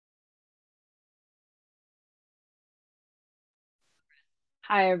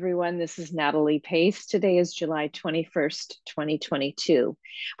Hi, everyone. This is Natalie Pace. Today is July 21st, 2022.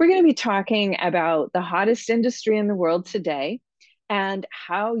 We're going to be talking about the hottest industry in the world today and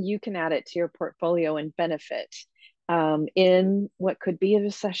how you can add it to your portfolio and benefit in what could be a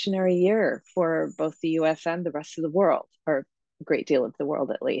recessionary year for both the US and the rest of the world, or a great deal of the world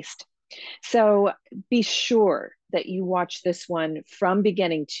at least. So be sure that you watch this one from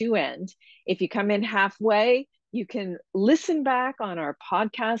beginning to end. If you come in halfway, you can listen back on our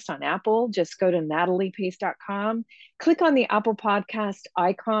podcast on Apple. Just go to nataliepace.com, click on the Apple Podcast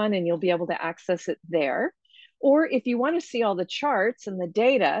icon, and you'll be able to access it there. Or if you want to see all the charts and the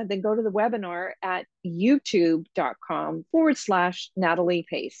data, then go to the webinar at youtube.com/Natalie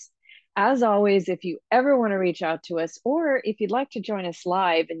Pace. As always, if you ever want to reach out to us, or if you'd like to join us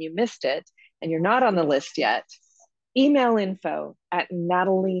live and you missed it and you're not on the list yet, email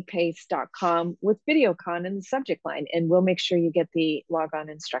info@nataliepace.com with VideoCon in the subject line, and we'll make sure you get the logon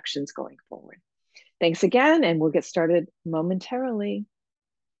instructions going forward. Thanks again, and we'll get started momentarily.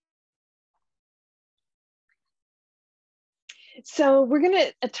 So we're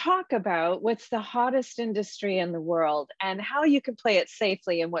going to talk about what's the hottest industry in the world and how you can play it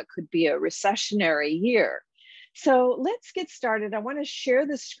safely in what could be a recessionary year. So let's get started. I want to share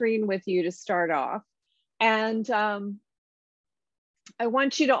the screen with you to start off. And I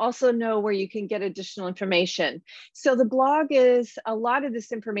want you to also know where you can get additional information. So the blog is, a lot of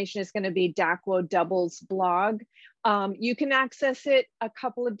this information is going to be Daqwo Double's blog. You can access it a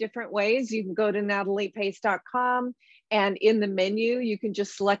couple of different ways. You can go to nataliepace.com, and in the menu, you can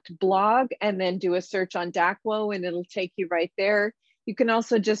just select blog and then do a search on Daqwo, and it'll take you right there. You can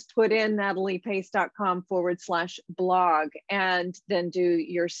also just put in nataliepace.com/blog and then do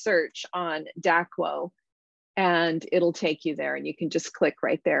your search on Daqwo, and it'll take you there, and you can just click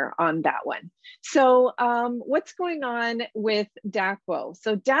right there on that one. So what's going on with Daqwo?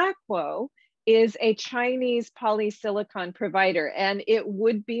 So Daqwo is a Chinese polysilicon provider, and it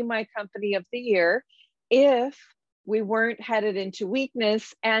would be my company of the year if we weren't headed into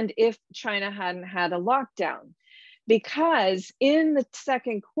weakness and if China hadn't had a lockdown. Because in the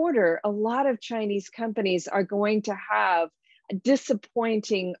second quarter, a lot of Chinese companies are going to have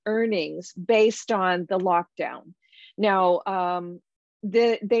disappointing earnings based on the lockdown. Now,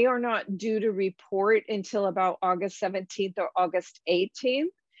 they are not due to report until about August 17th or August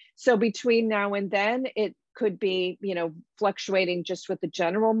 18th. So between now and then, it could be, fluctuating just with the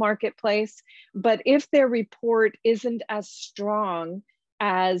general marketplace. But if their report isn't as strong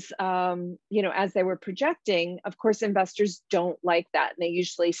as, as they were projecting, of course, investors don't like that, and they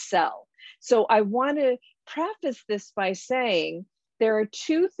usually sell. So I want to preface this by saying there are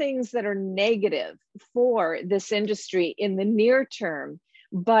two things that are negative for this industry in the near term,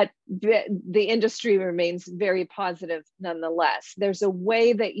 but the industry remains very positive nonetheless. There's a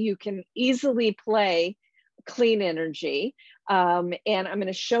way that you can easily play clean energy, and I'm going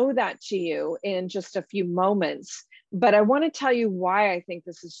to show that to you in just a few moments. But I want to tell you why I think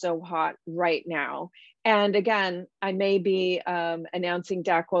this is so hot right now. And again, I may be announcing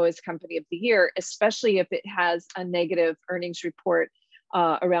Daqwo as Company of the Year, especially if it has a negative earnings report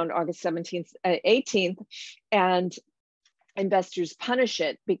around August 17th, 18th, and investors punish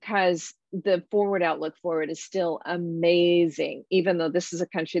it, because the forward outlook for it is still amazing, even though this is a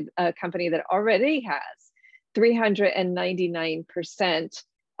company that already has 399%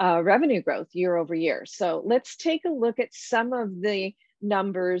 revenue growth year over year. So let's take a look at some of the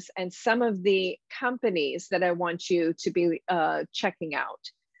numbers and some of the companies that I want you to be checking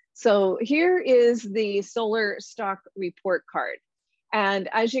out. So here is the solar stock report card. And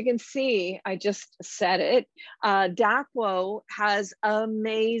as you can see, I just said it, Daqwo has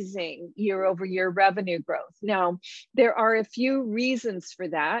amazing year over year revenue growth. Now, there are a few reasons for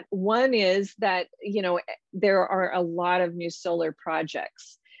that. One is that, there are a lot of new solar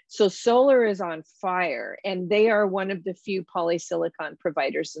projects. So solar is on fire, and they are one of the few polysilicon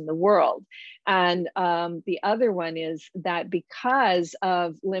providers in the world. And the other one is that because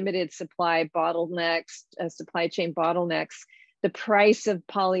of limited supply bottlenecks, supply chain bottlenecks, the price of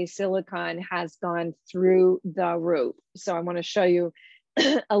polysilicon has gone through the roof. So I want to show you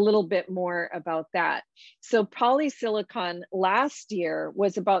a little bit more about that. So polysilicon last year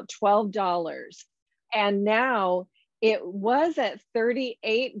was about $12, and now it was at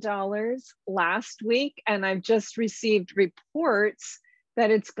 $38 last week. And I've just received reports that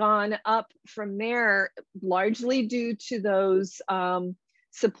it's gone up from there, largely due to those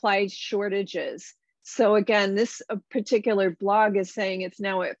supply shortages. So again, this particular blog is saying it's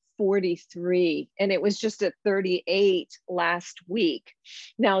now at 43, and it was just at 38 last week.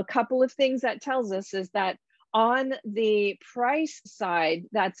 Now, a couple of things that tells us is that on the price side,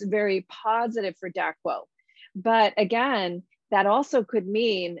 that's very positive for Daqo. But again, that also could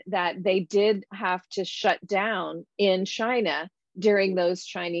mean that they did have to shut down in China during those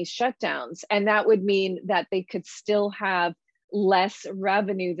Chinese shutdowns. And that would mean that they could still have less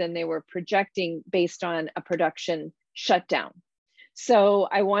revenue than they were projecting based on a production shutdown. So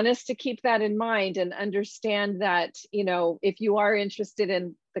I want us to keep that in mind and understand that, you know, if you are interested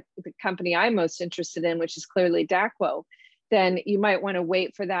in the company I'm most interested in, which is clearly Daqo, then you might want to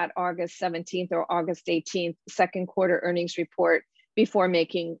wait for that August 17th or August 18th second quarter earnings report before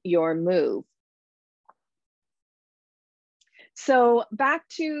making your move. So back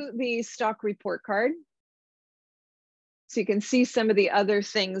to the stock report card. So you can see some of the other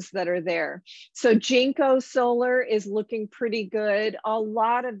things that are there. So Jinko Solar is looking pretty good. A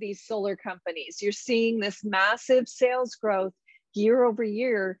lot of these solar companies, you're seeing this massive sales growth year over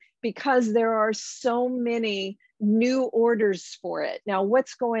year because there are so many new orders for it. Now,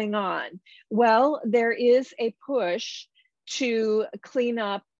 what's going on? Well, there is a push to clean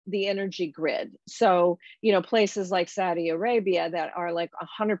up the energy grid. So, you know, places like Saudi Arabia that are like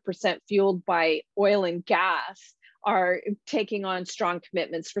 100% fueled by oil and gas are taking on strong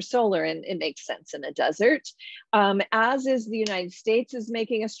commitments for solar, and it makes sense in a desert. As is the United States is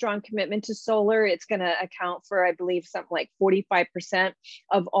making a strong commitment to solar. It's going to account for, I believe, something like 45%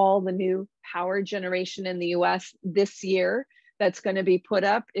 of all the new power generation in the US this year that's going to be put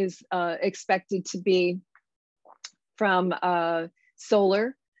up is expected to be from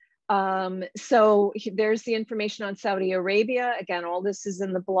solar. So there's the information on Saudi Arabia. Again, all this is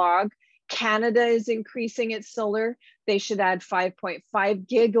in the blog. Canada is increasing its solar. They should add 5.5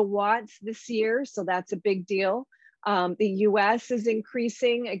 gigawatts this year, so that's a big deal. The US is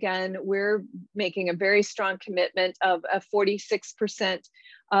increasing. Again, we're making a very strong commitment of 46%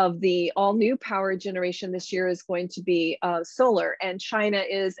 of the all new power generation this year is going to be solar, and China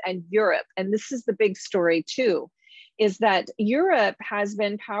is, and Europe. And this is the big story too, is that Europe has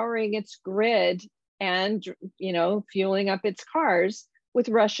been powering its grid and, you know, fueling up its cars with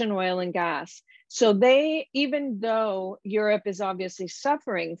Russian oil and gas. So they, even though Europe is obviously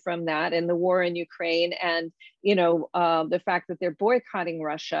suffering from that and the war in Ukraine and, you know, the fact that they're boycotting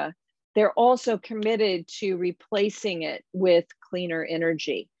Russia, they're also committed to replacing it with cleaner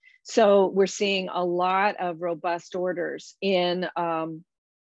energy. So we're seeing a lot of robust orders in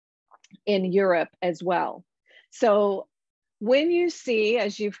Europe as well. So when you see,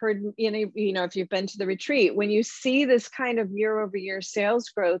 as you've heard, you know, if you've been to the retreat, when you see this kind of year over year sales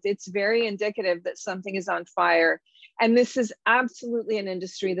growth, it's very indicative that something is on fire. And this is absolutely an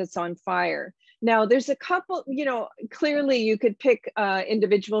industry that's on fire. Now, there's a couple, you know, clearly you could pick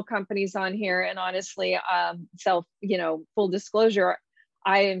individual companies on here, and honestly, you know, full disclosure,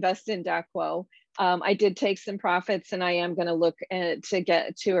 I invest in Daqo. I did take some profits, and I am going to look to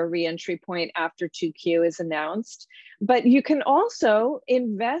get to a re-entry point after 2Q is announced. But you can also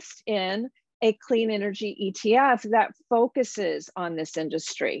invest in a clean energy ETF that focuses on this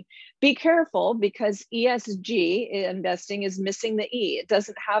industry. Be careful, because ESG investing is missing the E. It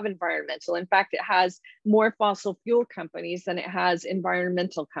doesn't have environmental. In fact, it has more fossil fuel companies than it has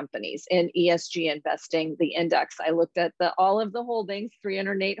environmental companies in ESG investing, the index. I looked at all of the holdings,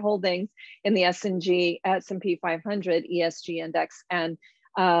 308 holdings in the S&P 500 ESG index. And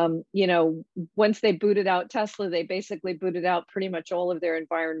you know, once they booted out Tesla, they basically booted out pretty much all of their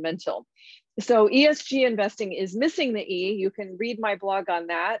environmental. So ESG investing is missing the E. You can read my blog on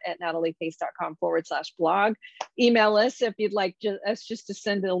that at nataliepace.com/blog. Email us if you'd like us just to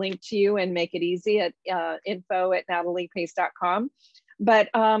send a link to you and make it easy at info@nataliepace.com. But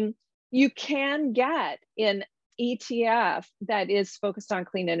you can get an ETF that is focused on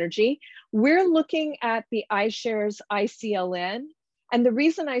clean energy. We're looking at the iShares ICLN. And the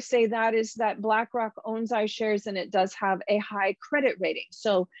reason I say that is that BlackRock owns iShares, and it does have a high credit rating.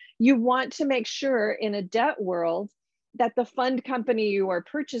 So you want to make sure in a debt world that the fund company you are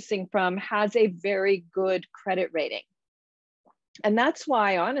purchasing from has a very good credit rating. And that's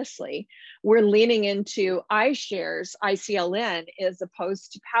why, honestly, we're leaning into iShares ICLN as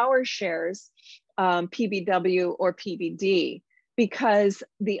opposed to PowerShares PBW or PBD, because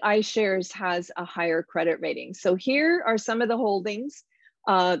the iShares has a higher credit rating. So here are some of the holdings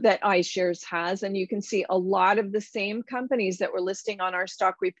that iShares has, and you can see a lot of the same companies that we're listing on our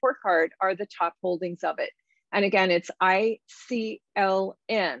stock report card are the top holdings of it. And again, it's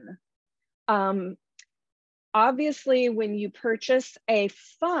ICLN. Obviously, when you purchase a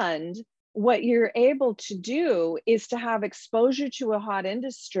fund, what you're able to do is to have exposure to a hot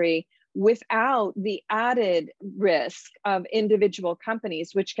industry without the added risk of individual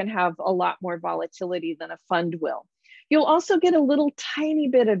companies, which can have a lot more volatility than a fund will. You'll also get a little tiny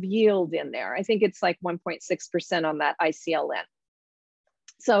bit of yield in there. I think it's like 1.6% on that ICLN.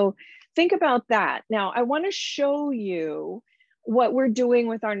 So think about that. Now, I want to show you what we're doing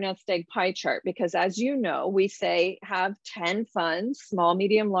with our nest egg pie chart, because as you know, we say have 10 funds, small,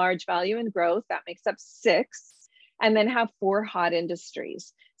 medium, large, value, and growth. That makes up 6, and then have 4 hot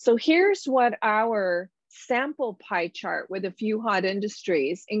industries. So here's what our sample pie chart with a few hot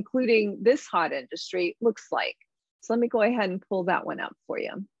industries, including this hot industry, looks like. So let me go ahead and pull that one up for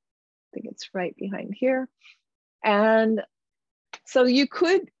you. I think it's right behind here. And so you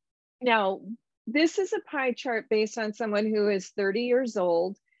could, now, this is a pie chart based on someone who is 30 years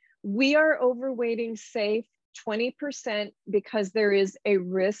old. We are overweighting safe 20% because there is a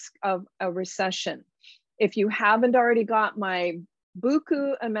risk of a recession. If you haven't already got my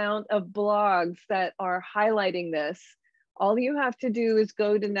buku amount of blogs that are highlighting this, all you have to do is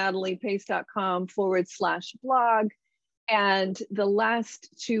go to nataliepace.com/blog. And the last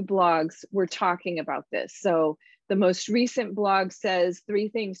 2 blogs were talking about this. So the most recent blog says 3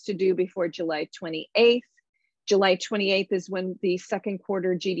 things to do before July 28th. July 28th is when the second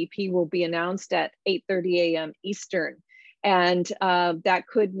quarter GDP will be announced at 8:30 a.m. Eastern. And that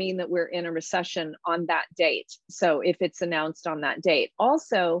could mean that we're in a recession on that date. So if it's announced on that date.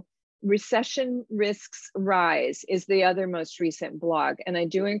 Also, recession risks rise is the other most recent blog. And I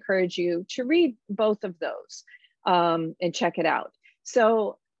do encourage you to read both of those and check it out.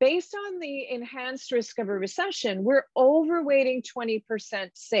 So based on the enhanced risk of a recession, we're overweighting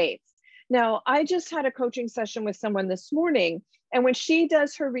 20% safe. Now, I just had a coaching session with someone this morning, and when she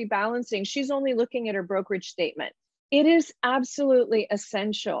does her rebalancing, she's only looking at her brokerage statement. It is absolutely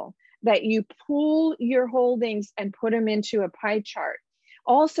essential that you pool your holdings and put them into a pie chart.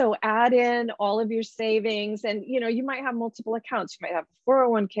 Also add in all of your savings, and you might have multiple accounts. You might have a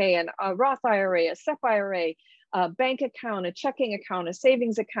 401k and a Roth IRA, a SEP IRA, a bank account, a checking account, a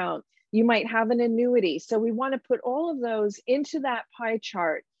savings account. You might have an annuity. So we want to put all of those into that pie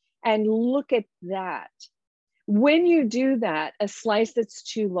chart and look at that. When you do that, a slice that's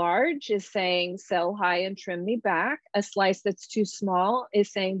too large is saying sell high and trim me back. A slice that's too small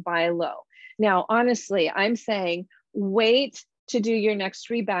is saying buy low. Now, honestly, I'm saying wait to do your next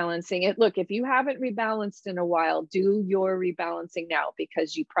rebalancing. Look, if you haven't rebalanced in a while, do your rebalancing now,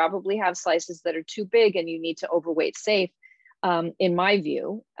 because you probably have slices that are too big and you need to overweight safe, in my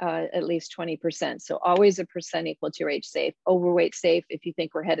view, at least 20%. So always a percent equal to your age safe. Overweight safe if you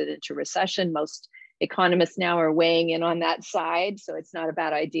think we're headed into recession. Most economists now are weighing in on that side, so it's not a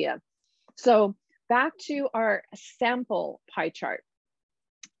bad idea. So back to our sample pie chart.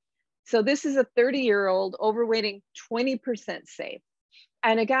 So this is a 30-year-old overweighting 20% safe.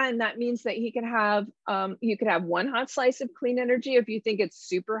 And again, that means that he can have, you could have 1 hot slice of clean energy. If you think it's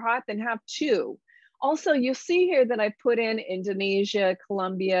super hot, then have 2. Also, you'll see here that I put in Indonesia,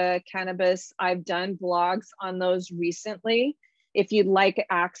 Colombia, cannabis. I've done blogs on those recently. If you'd like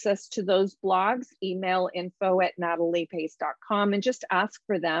access to those blogs, email info@nataliepace.com and just ask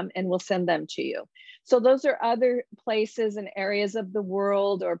for them and we'll send them to you. So those are other places and areas of the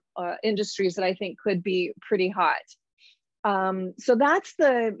world or industries that I think could be pretty hot. So that's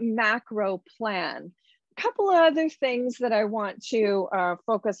the macro plan. A couple of other things that I want to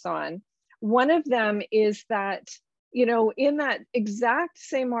focus on. One of them is that, in that exact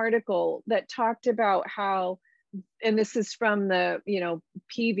same article that talked about how, and this is from the,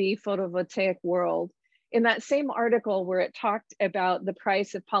 PV photovoltaic world, in that same article where it talked about the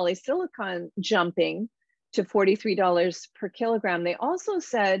price of polysilicon jumping to $43 per kilogram, they also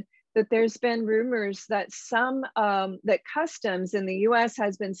said that there's been rumors that that customs in the US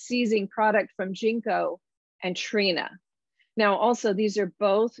has been seizing product from Jinko and Trina. Now, also, these are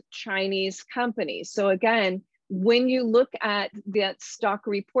both Chinese companies. So again, when you look at that stock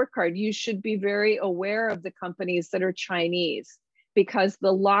report card, you should be very aware of the companies that are Chinese, because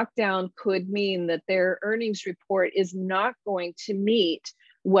the lockdown could mean that their earnings report is not going to meet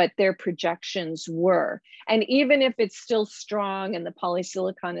what their projections were. And even if it's still strong and the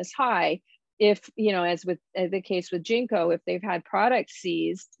polysilicon is high, if, as with the case with Jinko, if they've had products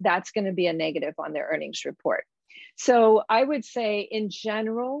seized, that's going to be a negative on their earnings report. So I would say in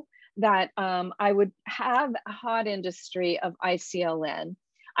general that I would have a hot industry of ICLN.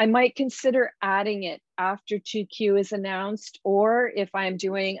 I might consider adding it after 2Q is announced, or if I'm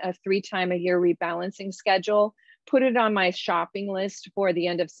doing a 3-time-a-year rebalancing schedule, put it on my shopping list for the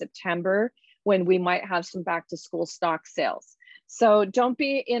end of September when we might have some back to school stock sales. So don't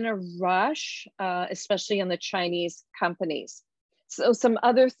be in a rush, especially on the Chinese companies. So some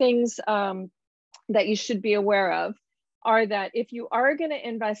other things that you should be aware of are that if you are going to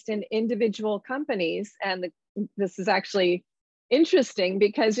invest in individual companies, and this is actually interesting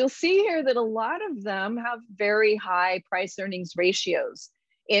because you'll see here that a lot of them have very high price earnings ratios.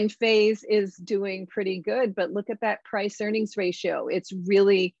 Enphase is doing pretty good, but look at that price earnings ratio. It's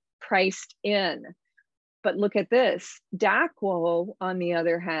really priced in. But look at this, Daqo, on the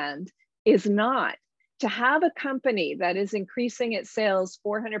other hand, is not. To have a company that is increasing its sales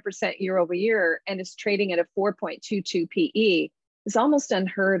 400% year over year and is trading at a 4.22 PE is almost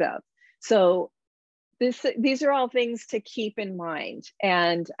unheard of. So these are all things to keep in mind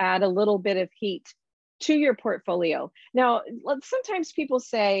and add a little bit of heat to your portfolio. Now, sometimes people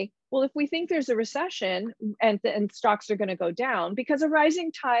say, well, if we think there's a recession and stocks are going to go down, because a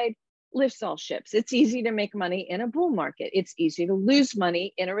rising tide lifts all ships. It's easy to make money in a bull market. It's easy to lose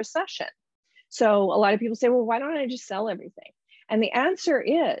money in a recession. So a lot of people say, well, why don't I just sell everything? And the answer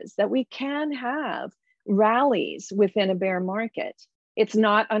is that we can have rallies within a bear market. It's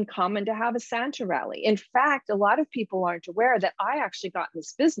not uncommon to have a Santa rally. In fact, a lot of people aren't aware that I actually got in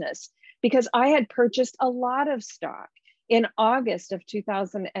this business because I had purchased a lot of stock in August of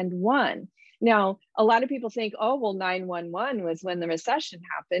 2001. Now, a lot of people think, oh, well, 9/11 was when the recession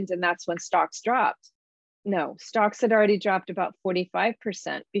happened and that's when stocks dropped. No, stocks had already dropped about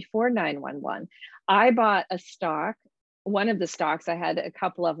 45% before 9/11. I bought a stock, one of the stocks, I had a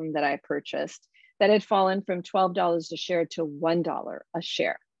couple of them that I purchased, that had fallen from $12 a share to $1 a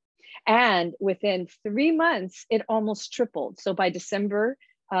share. And within 3 months, it almost tripled. So by December,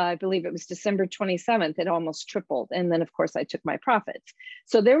 I believe it was December 27th, it almost tripled. And then, of course, I took my profits.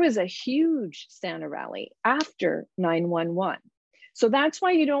 So there was a huge Santa rally after 9/11. So that's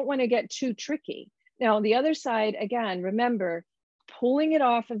why you don't want to get too tricky. Now, on the other side, again, remember, pulling it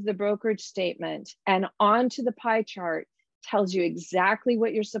off of the brokerage statement and onto the pie chart tells you exactly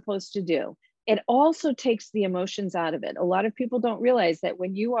what you're supposed to do. It also takes the emotions out of it. A lot of people don't realize that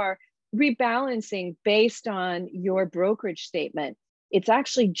when you are rebalancing based on your brokerage statement, it's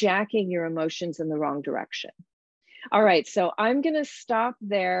actually jacking your emotions in the wrong direction. All right, so I'm going to stop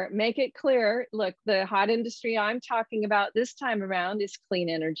there, make it clear. Look, the hot industry I'm talking about this time around is clean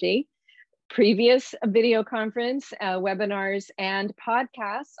energy. Previous video conference, webinars, and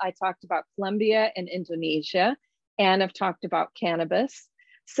podcasts, I talked about Colombia and Indonesia, and I've talked about cannabis.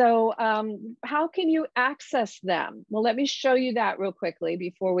 So how can you access them? Well, let me show you that real quickly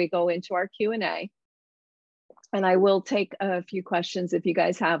before we go into our Q&A. And I will take a few questions if you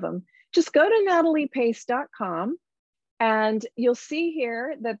guys have them. Just go to nataliepace.com and you'll see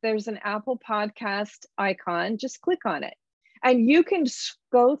here that there's an Apple Podcast icon. Just click on it. And you can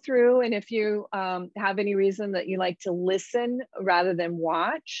go through, and if you have any reason that you like to listen rather than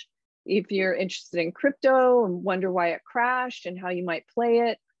watch, if you're interested in crypto and wonder why it crashed and how you might play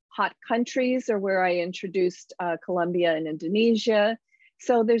it, hot countries are where I introduced Colombia and Indonesia.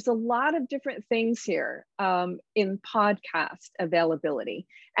 So there's a lot of different things here in podcast availability.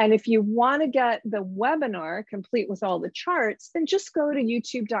 And if you want to get the webinar complete with all the charts, then just go to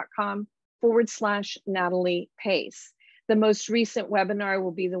youtube.com/Natalie Pace. The most recent webinar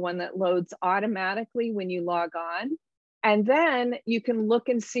will be the one that loads automatically when you log on. And then you can look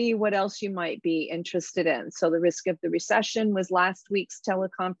and see what else you might be interested in. So the risk of the recession was last week's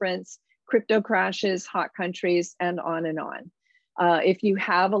teleconference, crypto crashes, hot countries, and on and on. If you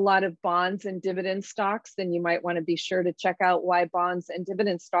have a lot of bonds and dividend stocks, then you might want to be sure to check out why bonds and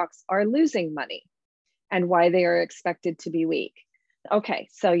dividend stocks are losing money and why they are expected to be weak. Okay,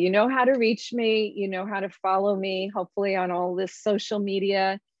 so you know how to reach me, you know how to follow me, hopefully on all this social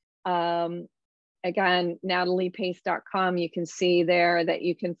media. Again, nataliepace.com, you can see there that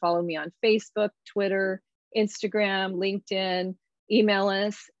you can follow me on Facebook, Twitter, Instagram, LinkedIn, email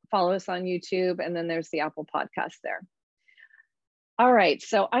us, follow us on YouTube, and then there's the Apple Podcast there. All right,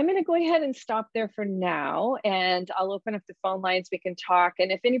 so I'm going to go ahead and stop there for now, and I'll open up the phone lines. We can talk.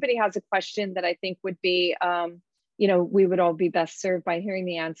 And if anybody has a question that I think would be, you know, we would all be best served by hearing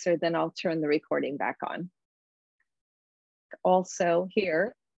the answer, then I'll turn the recording back on. Also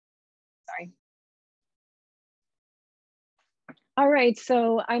here, sorry. All right,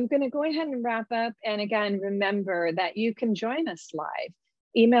 so I'm going to go ahead and wrap up. And again, remember that you can join us live.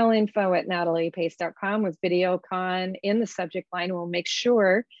 Email info@nataliepace.com with VideoCon in the subject line. We'll make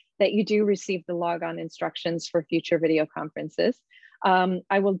sure that you do receive the logon instructions for future video conferences.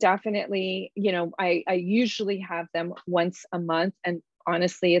 I will definitely, you know, I usually have them once a month, and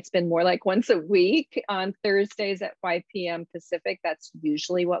honestly, it's been more like once a week on Thursdays at 5 p.m. Pacific. That's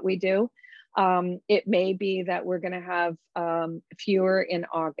usually what we do. It may be that we're going to have fewer in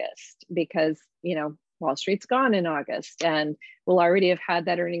August because, you know, Wall Street's gone in August and we'll already have had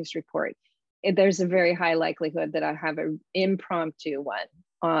that earnings report. There's a very high likelihood that I have an impromptu one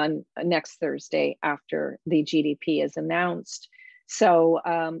on next Thursday after the GDP is announced. So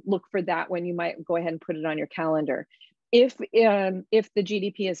look for that one. You might go ahead and put it on your calendar. If the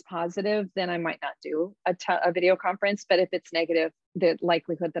GDP is positive, then I might not do a video conference, but if it's negative, the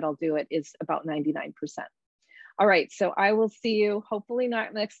likelihood that I'll do it is about 99%. All right, so I will see you, hopefully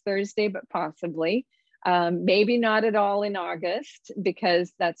not next Thursday, but possibly. Maybe not at all in August,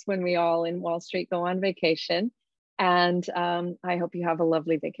 because that's when we all in Wall Street go on vacation. And I hope you have a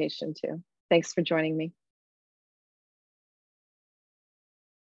lovely vacation too. Thanks for joining me.